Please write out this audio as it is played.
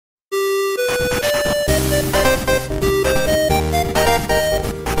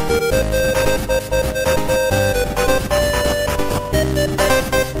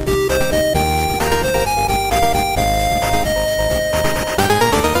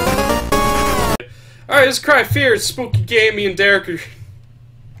Alright, let's cry fear. It's spooky game. Me and Derek are...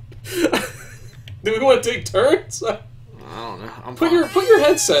 Do we want to take turns? I don't know. Put your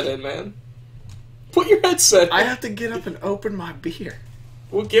headset in, man. Put your headset in. I have to get up and open my beer.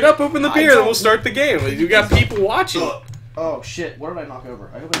 Well, get up, open the beer, then we'll start the game. You got people watching. Oh, shit. What did I knock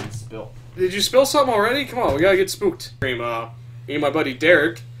over? I hope I didn't spill. Did you spill something already? Come on, we gotta get spooked. Me and my buddy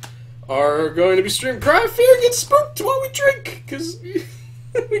Derek are going to be streaming Cry of Fear, get spooked while we drink, because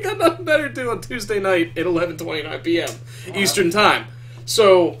we got nothing better to do on Tuesday night at 11:29 p.m. Eastern Time.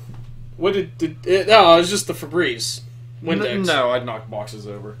 So, what no, it was just the Febreze. Windex. No, I'd knock boxes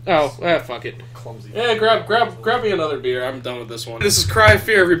over. Oh, fuck it. Clumsy. Yeah, grab me another beer. I'm done with this one. This is Cry of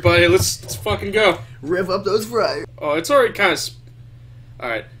Fear, everybody. Let's fucking go. Rev up those fries. Oh, it's already kind of...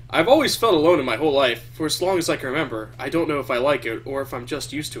 Alright. I've always felt alone in my whole life, for as long as I can remember. I don't know if I like it, or if I'm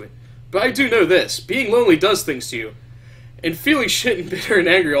just used to it. But I do know this. Being lonely does things to you. And feeling shit and bitter and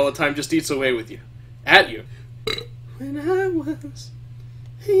angry all the time just eats away with you. At you. When I was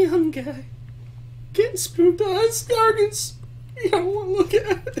a young guy, getting spooked on Scargans. You don't want to look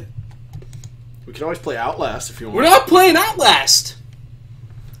at it. We can always play Outlast if you want. We're not playing Outlast!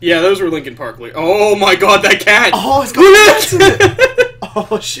 Yeah, those were Linkin Park. Oh my god, that cat! Oh, it's got cats in it!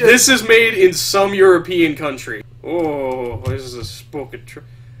 Oh, shit. This is made in some European country. Oh, this is a spoken...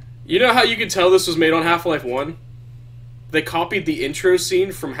 You know how you can tell this was made on Half-Life 1? They copied the intro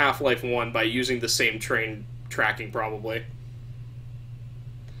scene from Half-Life 1 by using the same train tracking, probably.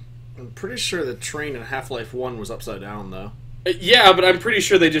 I'm pretty sure the train in Half-Life 1 was upside down, though. Yeah, but I'm pretty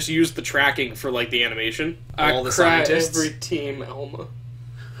sure they just used the tracking for, like, the animation. All the scientists? Every team, Alma.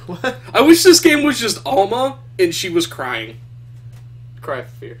 What? I wish this game was just Alma, and she was crying. Cry of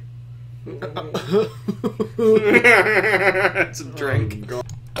Fear. It's a drink.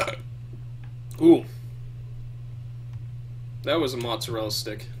 Ooh. That was a mozzarella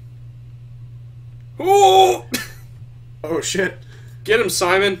stick. Ooh! Oh, shit. Get him,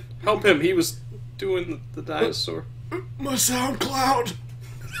 Simon. Help him. He was doing the dinosaur. My SoundCloud.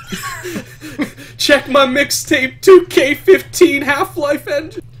 Check my mixtape 2K15 Half-Life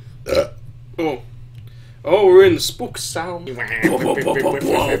engine. Oh. Oh, we're in the spook sound. You mean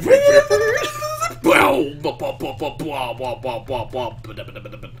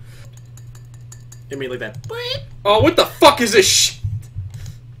like that? Oh, what the fuck is this shit?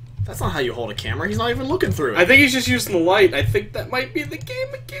 That's not how you hold a camera. He's not even looking through it. I think he's just using the light. I think that might be the game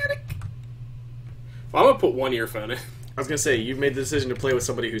mechanic. Well, I'm gonna put one earphone in. I was gonna say, you've made the decision to play with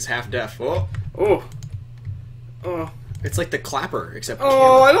somebody who's half deaf. Oh. Oh. Oh. It's like the clapper, except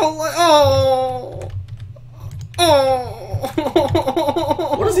oh, I don't like... Oh.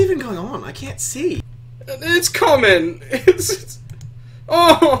 Oh. What is even going on? I can't see. It's coming. It's...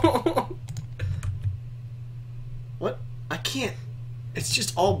 Oh. What? I can't... It's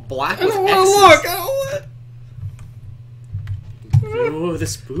just all black I with don't X's. want to look. I don't want... Oh, the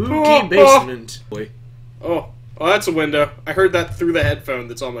spooky basement. Boy. Oh. Oh, that's a window. I heard that through the headphone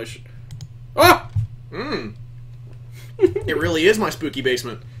that's on my Oh! Mmm. It really is my spooky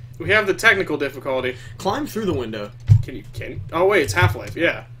basement. We have the technical difficulty. Climb through the window. Can you? Oh, wait, it's Half-Life.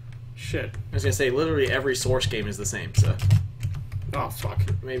 Yeah. Shit. I was gonna say, literally every Source game is the same, so... Oh, fuck.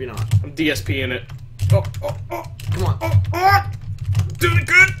 Maybe not. I'm DSP in it. Oh, oh, oh. Come on. Oh, oh. Doing it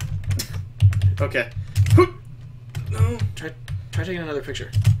good. Okay. No. Try taking another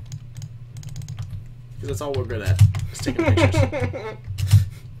picture. Because that's all we're good at. Just taking pictures.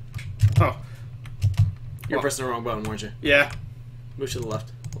 Oh. You're pressing the wrong button, weren't you? Yeah. Move to the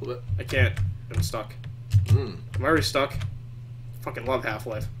left a little bit. I can't. I'm stuck. Mm. I'm already stuck. Fucking love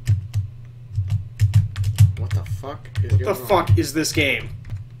Half-Life. What the fuck is What the fuck is this game?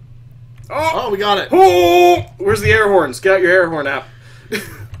 Oh! Oh, we got it! Oh! Where's the air horns? Get out your air horn app.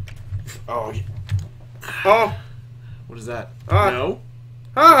 Oh. Oh! What is that? Ah. No.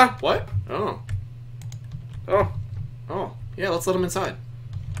 Ah! What? Oh. Oh. Oh. Yeah, let's let him inside.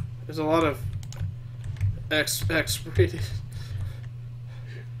 There's a lot of X-rated.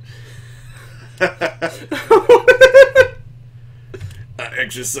 I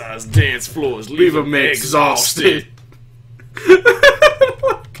exercise dance floors, Leave them exhausted.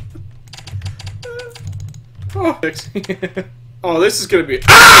 Oh. Oh, this is gonna be.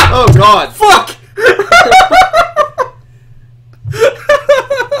 Ah! Oh God! Fuck!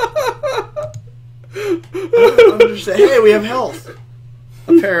 Hey, we have health.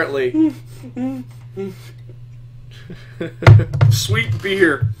 Apparently. Sweet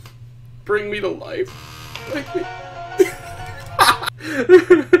beer, bring me to life.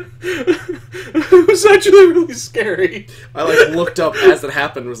 It was actually really scary. I like looked up as it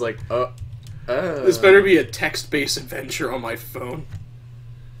happened. Was like, This better be a text-based adventure on my phone.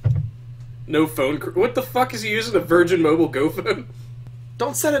 No phone. What the fuck is he using? A Virgin Mobile Go phone?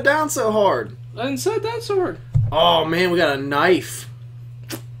 Don't set it down so hard. I didn't set that so hard. Oh man, we got a knife.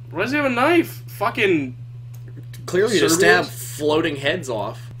 Why does he have a knife? Fucking. Clearly to Serbians? stab floating heads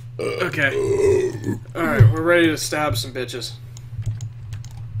off. Okay. Alright, we're ready to stab some bitches.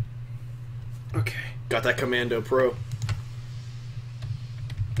 Okay. Got that Commando Pro.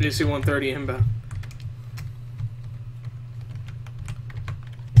 DC 130 inbound.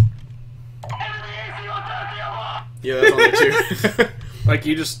 Yeah, that's on there too. Like,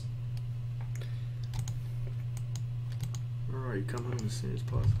 you just. Alright, you come home as soon as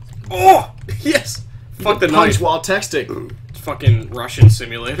possible. Oh! Yes! Fuck the Punch knife. while texting. Fucking Russian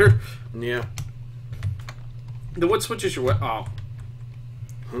simulator. Yeah. Then what switches your oh.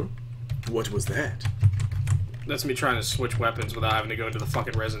 Huh? What was that? That's me trying to switch weapons without having to go into the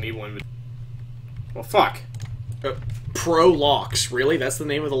fucking Resident Evil inventory. Well, fuck. Pro Locks. Really? That's the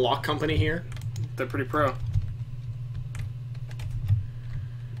name of the lock company here? They're pretty pro.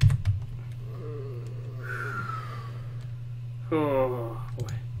 Oh, boy.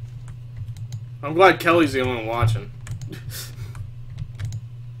 I'm glad Kelly's the only one watching.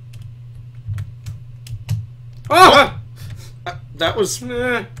 Oh! That was...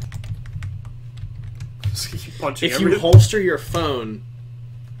 Eh. Punching If you everything. holster your phone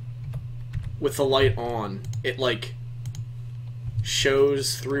with the light on, it, like,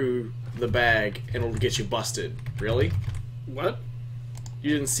 shows through the bag and it'll get you busted. Really? What?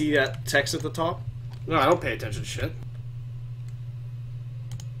 You didn't see that text at the top? No, I don't pay attention to shit.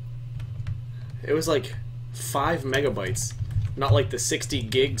 It was like 5 megabytes. Not like the 60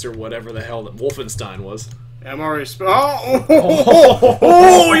 gigs or whatever the hell that Wolfenstein was. I'm already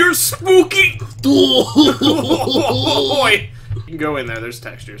oh, you're spooky! Boy! You can go in there, there's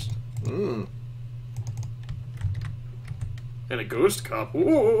textures. Mm. And a ghost cup.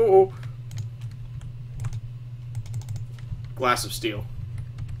 Ooh. Glass of steel.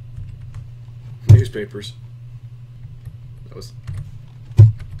 Newspapers. That was...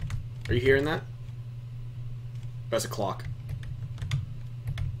 Are you hearing that? That's a clock.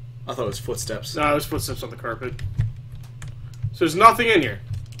 I thought it was footsteps. No, there's footsteps on the carpet. So there's nothing in here.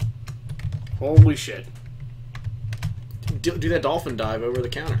 Holy shit. Do that dolphin dive over the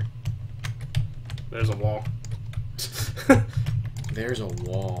counter. There's a wall. There's a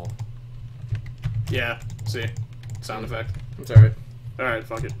wall. Yeah, see? Sound effect. That's alright. Alright,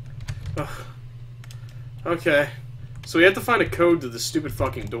 fuck it. Ugh. Okay. So we have to find a code to the stupid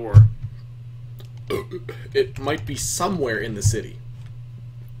fucking door. It might be somewhere in the city.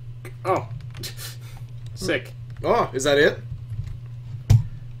 Oh. Sick. Oh, is that it?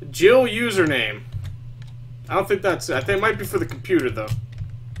 Jill username. I don't think that's it. I think it might be for the computer, though.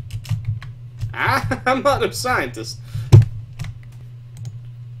 Ah, I'm not a scientist.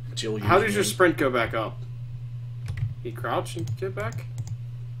 Jill How does your username. sprint go back up? You crouch and get back?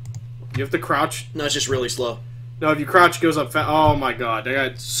 You have to crouch. No, it's just really slow. No, if you crouch, it goes up fast. Oh my god. I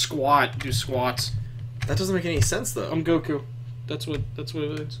gotta squat, do squats. That doesn't make any sense, though. I'm Goku. That's what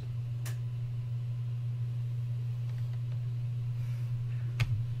it is.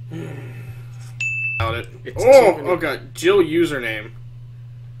 Out it. It's Oh, keeping oh it- god. Jill username.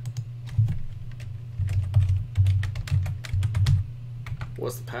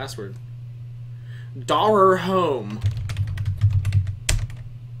 What's the password? Dollar home.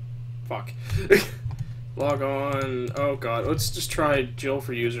 Fuck. Log on. Oh god. Let's just try Jill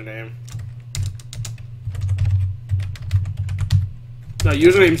for username. No,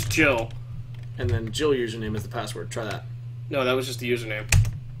 username's Jill. And then Jill username is the password. Try that. No, that was just the username.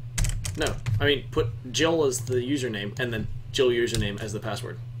 No, I mean, put Jill as the username, and then Jill username as the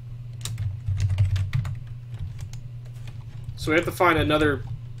password. So we have to find another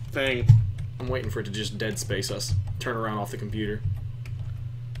thing. I'm waiting for it to just dead space us. Turn around off the computer.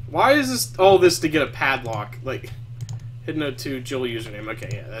 Why is this all this to get a padlock? Like, hidden note 2, Jill username. Okay,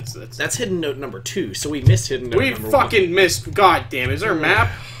 yeah, that's... That's hidden note number 2, so we missed hidden note We number fucking missed... God damn, is there a map?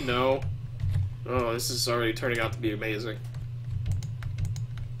 No. Oh, this is already turning out to be amazing. 1.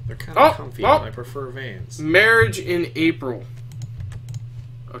 They're kind of Oh, comfy, oh. but I prefer Vans. Marriage in April.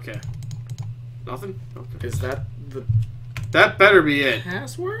 Okay. Nothing? Okay. Is that the That better be it.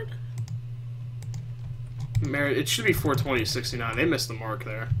 password? It should be 42069. They missed the mark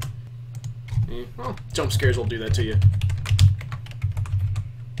there. Yeah. Well, jump scares will do that to you.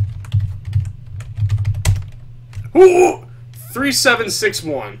 Ooh!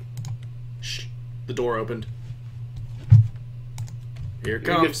 3761. Shh. The door opened. Here it You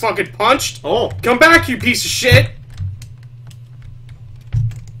get comes. fucking punched? Oh! Come back, you piece of shit!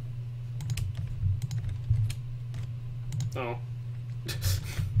 Oh.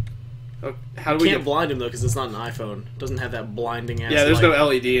 Oh, how do You we can't get... blind him though because it's not an iPhone. It doesn't have that blinding ass. Yeah, there's light. no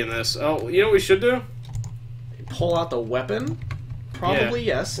LED in this. Oh, you know what we should do? Pull out the weapon. Probably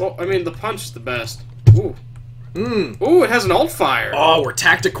yes. Well, I mean, the punch is the best. Ooh. Mm. Ooh, it has an alt fire. Oh, we're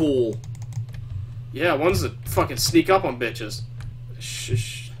tactical. Yeah, ones that fucking sneak up on bitches.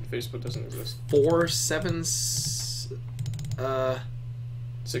 Shh. Facebook doesn't exist. 4, 7,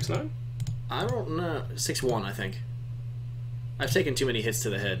 6'9"? I don't know. 6'1", I think. I've taken too many hits to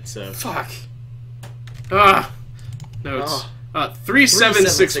the head, so. Fuck. Ah. No, it's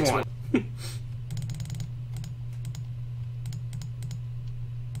 3761.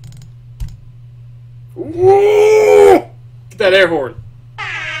 Ooh! Get that air horn.